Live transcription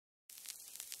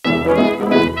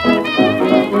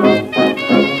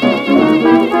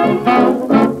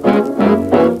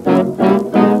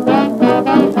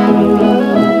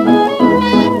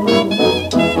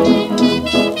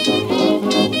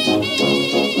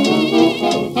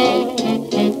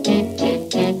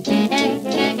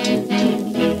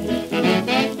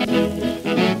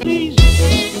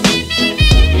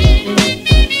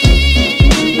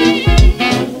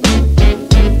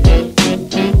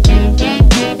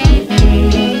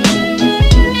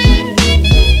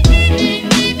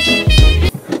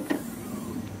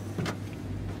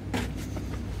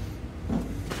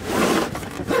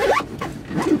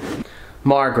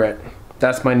Margaret.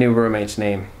 That's my new roommate's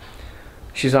name.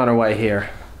 She's on her way here.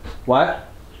 What?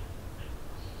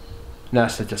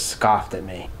 Nesta just scoffed at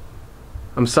me.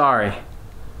 I'm sorry.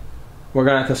 We're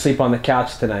gonna have to sleep on the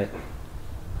couch tonight.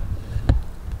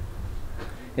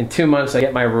 In 2 months I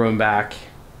get my room back.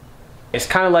 It's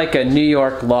kind of like a New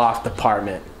York loft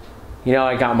apartment. You know,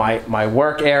 I got my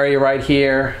work area right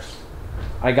here.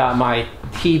 I got my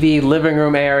TV living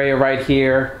room area right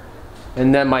here.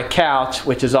 And then my couch,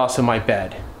 which is also my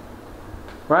bed.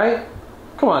 Right?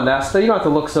 Come on, Nesta, you don't have to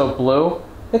look so blue.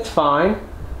 It's fine.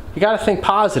 You gotta think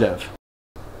positive.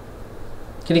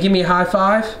 Can you give me a high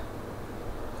five?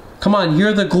 Come on,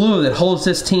 you're the glue that holds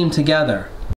this team together.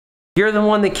 You're the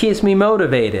one that keeps me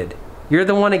motivated. You're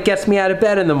the one that gets me out of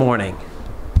bed in the morning.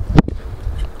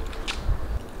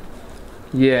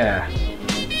 Yeah.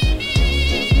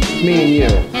 Me and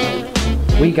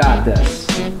you. We got this.